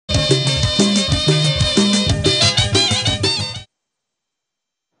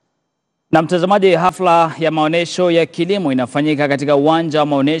Na mtazamaji, hafla ya maonyesho ya kilimo inafanyika katika uwanja wa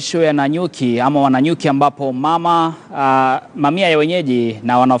maonyesho ya Nanyuki ama Nanyuki, ambapo mamia ya wenyeji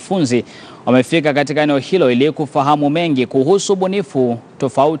na wanafunzi wamefika katika eneo hilo ili kufahamu mengi kuhusu ubunifu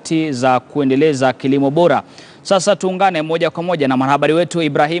tofauti za kuendeleza kilimo bora. Sasa tuungane moja kwa moja na mwanahabari wetu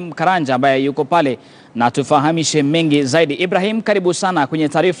Ibrahim Karanja ambaye yuko pale na tufahamishe mengi zaidi. Ibrahim, karibu sana kwenye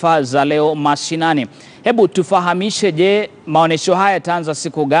taarifa za leo mashinani. Hebu tufahamishe, je, maonyesho haya yataanza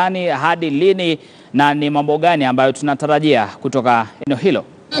siku gani, hadi lini, na ni mambo gani ambayo tunatarajia kutoka eneo hilo?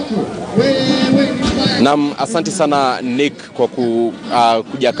 Naam, asante sana Nick kwa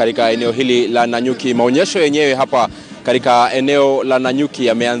kuja katika eneo hili la Nanyuki. Maonyesho yenyewe hapa katika eneo la Nanyuki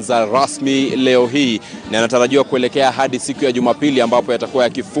yameanza rasmi leo hii na yanatarajiwa kuelekea hadi siku ya Jumapili, ambapo yatakuwa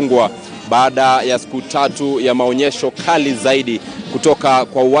yakifungwa baada ya siku 3 ya maonyesho kali zaidi kutoka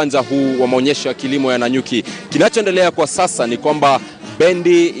kwa uwanja huu wa maonyesho ya kilimo ya Nanyuki. Kinachoendelea kwa sasa ni kwamba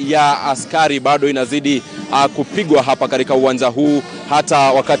bendi ya askari bado inazidi kupigwa hapa katika uwanja huu, hata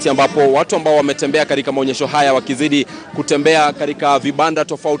wakati ambapo watu ambao wametembea katika maonyesho haya wakizidi kutembea katika vibanda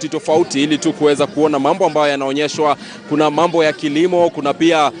tofauti ili tu kuweza kuona mambo ambayo yanaonyeshwa. Kuna mambo ya kilimo, kuna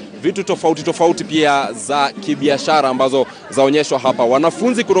pia vitu tofauti pia za kibiashara ambazo zaonyeshwa hapa.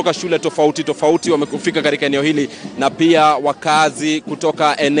 Wanafunzi kutoka shule tofauti wamefika katika eneo hili, na pia wakazi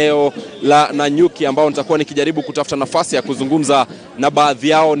kutoka eneo la Nanyuki ambao nitakuwa nikijaribu kutafuta nafasi ya kuzungumza na baadhi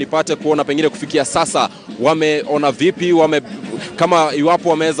yao nipate kuona pengine kufikia sasa wameona vipi, kama iwapo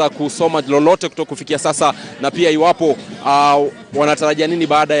wameweza kusoma lolote kutoka kufikia sasa, na pia iwapo wanatarajia nini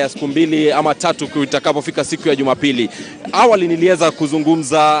baada ya siku 2 ama 3 itakapofika siku ya Jumapili. Awali niliweza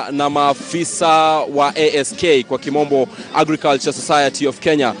kuzungumza na maafisa wa ASK, kwa kimombo Agriculture Society of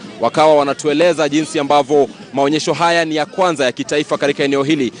Kenya. Wakawa wanatueleza jinsi ambavyo maonyesho haya ni ya kwanza ya kitaifa katika eneo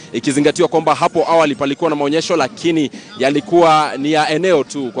hili, ikizingatiwa kwamba hapo awali palikuwa na maonyesho lakini yalikuwa ni ya eneo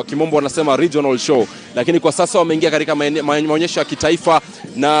tu, kwa kimombo wanasema regional show. Lakini kwa sasa wameingia katika maonyesho ya kitaifa,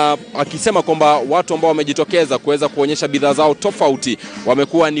 na akisema kwamba watu ambao wamejitokeza kuweza kuonyesha bidhaa zao tofauti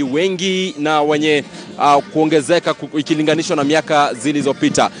wamekuwa ni wengi na wenye kuongezeka ikilinganishwa na miaka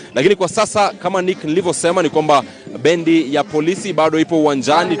zilizopita. Lakini kwa sasa, kama Nick nilivyosema, ni kwamba bendi ya polisi bado ipo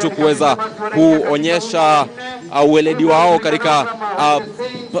uwanjani tu kuweza kuonyesha ueledi wao katika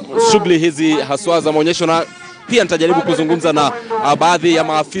shughuli hizi haswa za maonyesho. Na pia nitajaribu kuzungumza na baadhi ya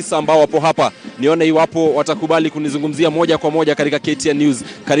maafisa ambao wapo hapa, nione iwapo watakubali kunizungumzia moja kwa moja katika KTN News.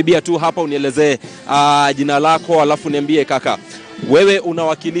 Karibia tu hapa, unielezee jina lako, alafu niambie kaka, wewe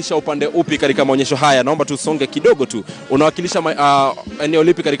unawakilisha upande upi katika maonyesho haya? Naomba tusonge kidogo tu. Unawakilisha eneo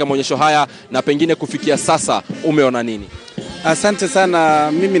lipi katika maonyesho haya, na pengine kufikia sasa umeona nini? Asante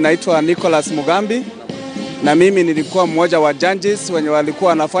sana. Mimi naitwa Nicholas Mugambi, na mimi nilikuwa mmoja wa judges wenye walikuwa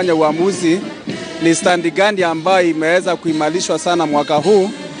wanafanya uamuzi ni stand gani ambayo imeweza kuimarishwa sana mwaka huu,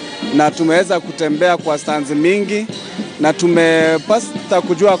 na tumeweza kutembea kwa stands mingi na tumepata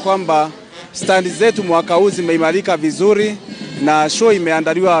kujua kwamba stand zetu mwaka huu zimeimarika vizuri na show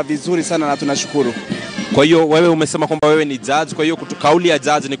imeandaliwa vizuri sana, na tunashukuru. Kwa hiyo wewe umesema kwamba wewe ni judge, kwa hiyo kauli ya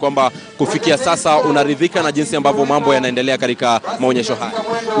judge ni kwamba kufikia sasa unaridhika na jinsi ambavyo mambo yanaendelea katika maonyesho haya?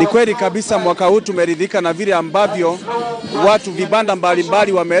 Ni kweli kabisa, mwaka huu tumeridhika na vile ambavyo watu vibanda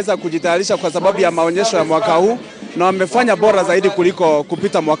mbalimbali wameweza kujitayarisha kwa sababu ya maonyesho ya mwaka huu, na wamefanya bora zaidi kuliko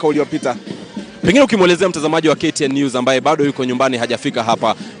kupita mwaka uliopita. Pengine ukimwelezea mtazamaji wa KTN News ambaye bado yuko nyumbani hajafika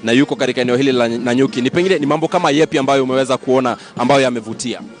hapa na yuko katika eneo hili la Nanyuki, ni mambo kama yepi ambayo umeweza kuona ambayo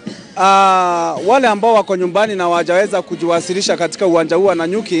yamevutia? Wale ambao wako nyumbani na hawajaweza kujiwasilisha katika uwanja huu wa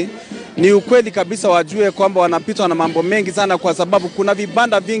Nanyuki, ni ukweli kabisa wajue kwamba wanapitwa na mambo mengi sana, kwa sababu kuna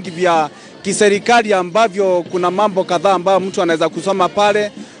vibanda vingi vya kiserikali ambavyo kuna mambo kadhaa ambayo mtu anaweza kusoma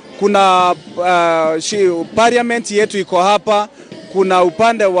pale. Kuna parliament yetu iko hapa, kuna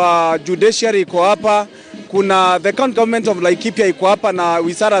upande wa judiciary iko hapa, kuna the county government of Laikipia iko hapa, na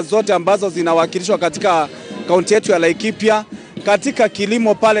wizara zote ambazo zinawakilishwa katika kaunti yetu ya Laikipia. Katika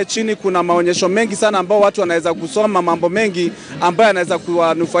kilimo pale chini kuna maonyesho mengi sana ambao watu wanaweza kusoma mambo mengi ambayo yanaweza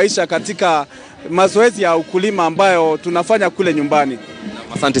kuwanufaisha katika mazoezi ya ukulima ambayo tunafanya kule nyumbani.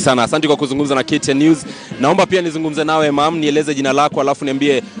 Asante sana. Asante kwa kuzungumza na KTN News. Naomba pia nizungumze nawe mam, nieleze jina lako alafu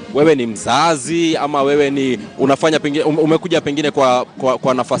niambie wewe ni mzazi ama wewe ni unafanya pengine umekuja pengine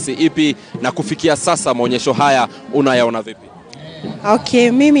kwa nafasi ipi, na kufikia sasa maonyesho haya unayaona vipi?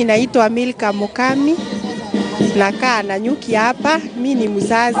 Okay, mimi naitwa Milka Mukami. Nakaa Nanyuki hapa. Mimi ni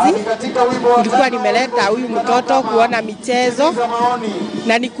mzazi. Nilikuwa nimeleta huyu mtoto kuona michezo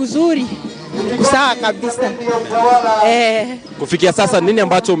na ni kuzuri. Sawa kabisa. Kufikia sasa nini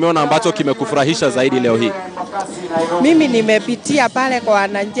ambacho umeona ambacho kimekufurahisha zaidi leo hii? Mimi nimepitia pale kwa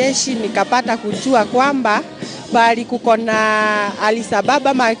wanajeshi nikapata kujua kwamba bali kuko na alisababa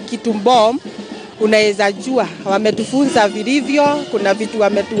ama kitu mbom, unaweza jua. Wametufunza vilivyo, kuna vitu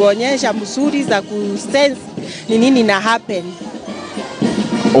wametuonyesha mzuri za kusense ni nini na happen.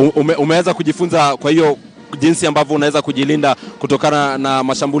 Umeweza kujifunza kwa hiyo jinsi ambavyo unaweza kujilinda kutokana na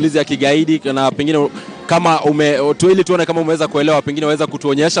mashambulizi ya kigaidi, na pengine kama ili tuone kama umeweza kuelewa, pengine waweza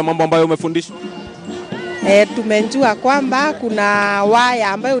kutuonyesha mambo ambayo umefundishwa? Tumejua kwamba kuna waya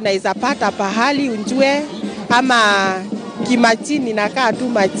ambayo unaweza pata pahali unjue, ama kimachini nakaa tu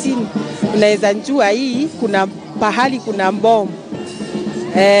machini, unaweza njua hii kuna pahali kuna bomu.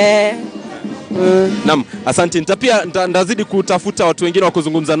 Naam, asante. Ndazidi kutafuta watu wengine wa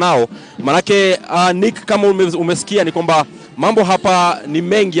kuzungumza nao. Manake Nick, kama umesikia ni kwamba mambo hapa ni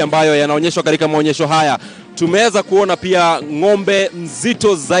mengi ambayo yanaonyeshwa katika maonyesho haya. Tumeweza kuona pia ng'ombe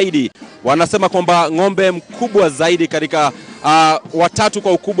mzito zaidi. Wanasema kwamba ng'ombe mkubwa zaidi katika watatu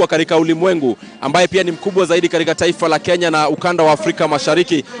kwa ukubwa katika ulimwengu, ambaye pia ni mkubwa zaidi katika taifa la Kenya na ukanda wa Afrika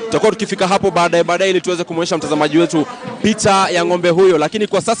Mashariki. Tutakuwa tukifika hapo baadaye ili tuweze kumwonyesha mtazamaji wetu picha ya ng'ombe huyo, lakini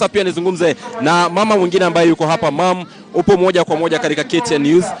kwa sasa pia nizungumze na mama mwingine ambaye yuko hapa. Mam, upo moja kwa moja katika KTN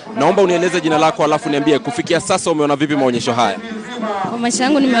News. Naomba unieleze jina lako alafu niambie kufikia sasa umeona vipi maonyesho haya? Kwa maisha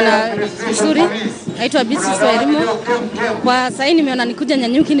yangu nimeona vizuri. Naitwa Beatrice wa Kilimo. Kwa sasa nimeona nikuja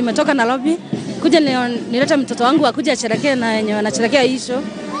Nanyuki, nimetoka na lobby kuja nileta mtoto wangu akuja asherekee na wenye wanasherekea hii show,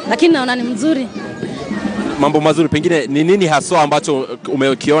 lakini naona ni mzuri. Mambo mazuri, pengine ni nini haswa ambacho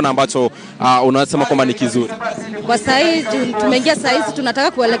umekiona ambacho unasema kwamba ni kizuri? Kwa sasa tumeingia sasa hizi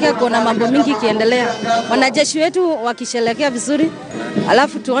tunataka kuelekea kuona mambo mingi kiendelea. Wanajeshi wetu wakisherekea vizuri,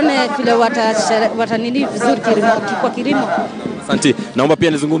 alafu tuone vile watanini vizuri kwa kilimo. Asante. Naomba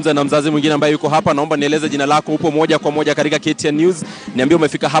pia nizungumze na mzazi mwingine ambaye yuko hapa. Naomba nieleze jina lako, upo moja kwa moja katika KTN News. Niambie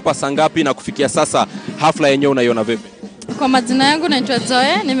umefika hapa saa ngapi na kufikia sasa hafla yenyewe unaiona vipi? Kwa majina yangu naitwa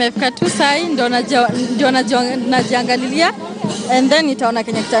Zoe, nimefika tu saa hii ndio najiangalilia, and then nitaona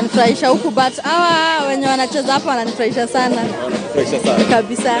kenye kitanifurahisha huku, but hawa wenye wanacheza hapa wananifurahisha sana. Wananifurahisha sana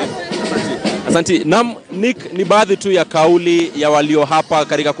kabisa. Asante. Naam, Nick, ni baadhi tu ya kauli ya walio hapa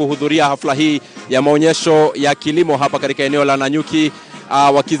katika kuhudhuria hafla hii ya maonyesho ya kilimo hapa katika eneo la Nanyuki,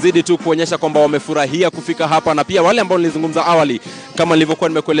 wakizidi tu kuonyesha kwamba wamefurahia kufika hapa. Na pia wale ambao nilizungumza awali, kama nilivyokuwa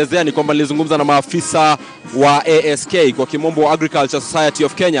nimekuelezea, ni kwamba nilizungumza na maafisa wa ASK, kwa kimombo Agriculture Society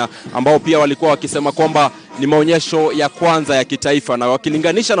of Kenya, ambao pia walikuwa wakisema kwamba ni maonyesho ya kwanza ya kitaifa, na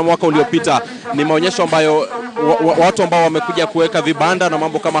wakilinganisha na mwaka uliopita ni maonyesho ambayo watu ambao wamekuja kuweka vibanda na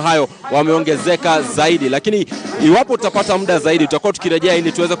mambo kama hayo wameongezeka zaidi. Lakini iwapo tutapata muda zaidi, tutakuwa tukirejea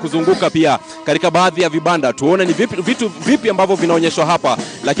ili tuweze kuzunguka pia katika baadhi ya vibanda tuone ni vitu vipi ambavyo vinaonyeshwa hapa.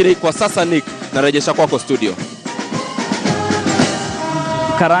 Lakini kwa sasa Nick, narejesha kwako studio.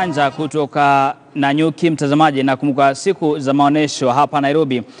 Karanja kutoka Nanyuki, mtazamaji, na kumbuka siku za maonyesho hapa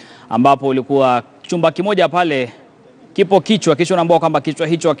Nairobi, ambapo ulikuwa chumba kimoja pale kipo kichwa naambia kwamba kichwa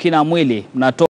hicho hakina mwili.